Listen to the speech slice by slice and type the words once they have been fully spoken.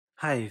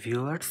Hi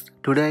viewers,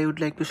 today I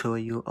would like to show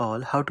you all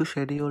how to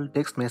schedule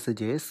text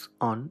messages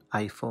on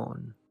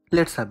iPhone.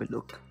 Let's have a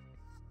look.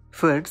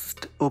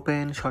 First,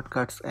 open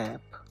Shortcuts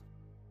app.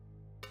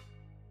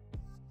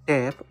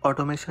 Tap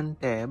Automation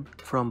tab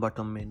from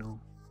bottom menu.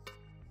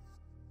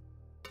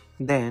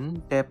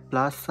 Then tap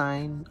plus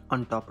sign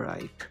on top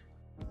right.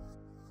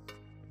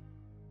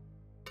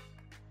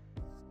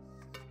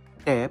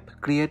 Tap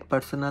Create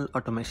Personal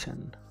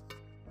Automation.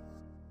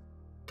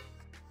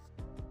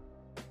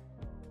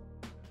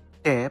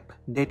 Tap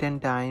Date and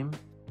Time.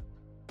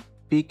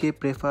 Pick a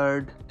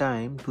preferred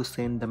time to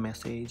send the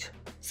message.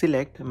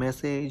 Select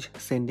Message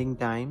Sending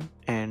Time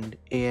and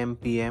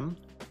AM/PM.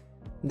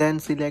 Then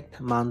select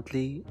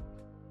Monthly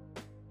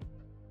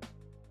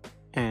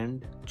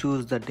and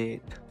choose the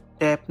date.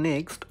 Tap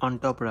Next on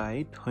top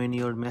right when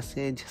your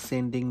message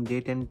sending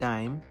date and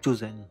time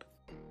chosen.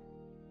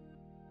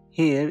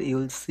 Here you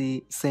will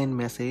see Send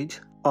Message,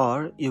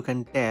 or you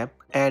can tap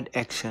Add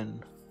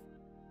Action.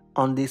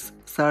 On this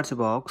search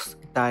box,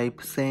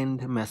 type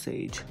Send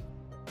Message.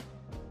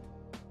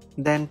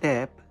 Then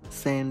tap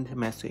Send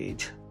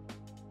Message.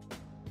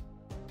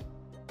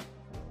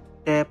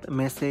 Tap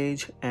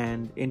Message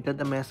and enter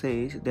the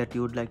message that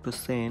you would like to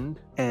send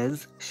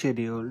as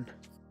scheduled.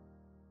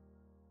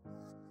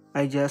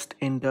 I just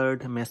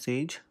entered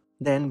message.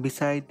 Then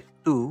beside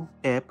to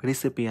tap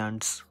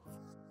Recipients.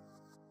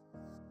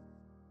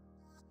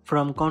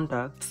 From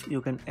contacts, you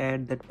can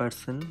add that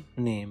person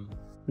name.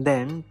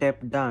 Then tap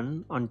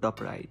Done on top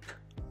right.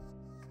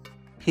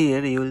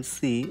 Here you will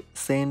see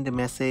Send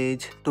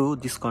Message to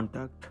this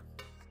contact.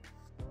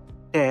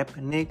 Tap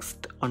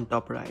Next on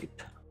top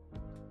right.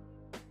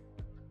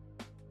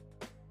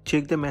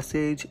 Check the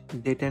message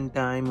date and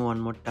time one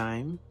more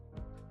time.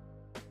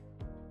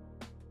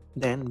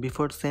 Then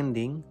before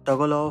sending,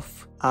 toggle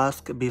off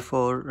Ask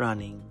Before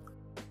Running.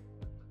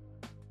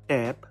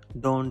 Tap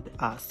Don't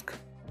Ask.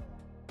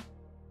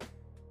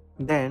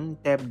 Then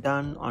tap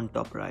Done on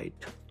top right.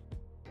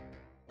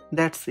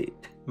 That's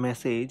it,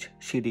 message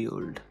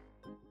scheduled.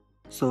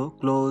 So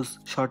close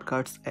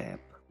Shortcuts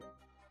app.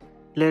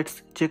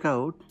 Let's check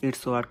out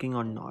it's working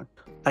or not.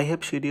 I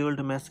have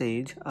scheduled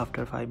message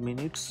after 5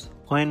 minutes.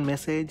 When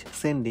message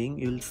sending,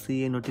 you'll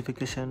see a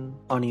notification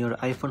on your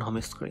iPhone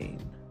home screen,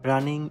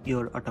 running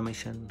your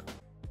automation.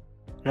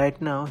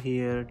 Right now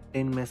here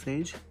 10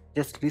 message,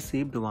 just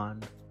received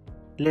one.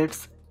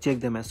 Let's check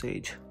the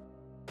message.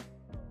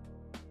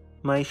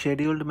 My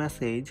scheduled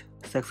message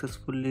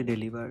successfully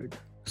delivered.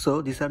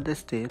 So these are the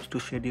steps to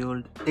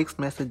schedule text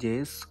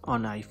messages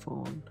on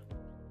iPhone.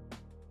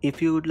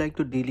 If you would like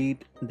to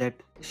delete that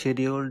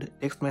scheduled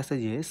text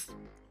messages,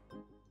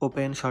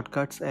 open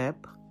Shortcuts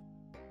app,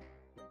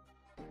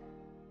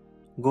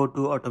 go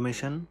to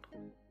Automation.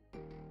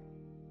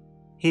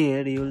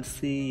 Here you will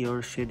see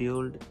your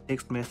scheduled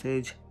text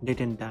message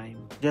date and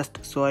time.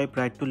 Just swipe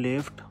right to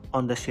left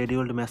on the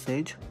scheduled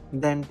message,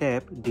 then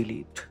tap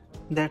Delete.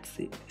 That's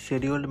it,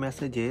 scheduled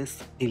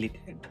messages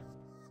deleted.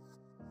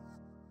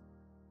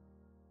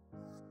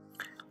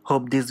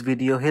 Hope this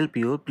video helped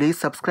you. Please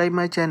subscribe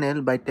my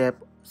channel by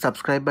tap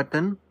subscribe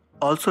button.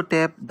 Also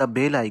tap the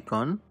bell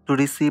icon to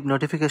receive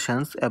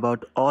notifications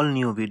about all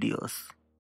new videos.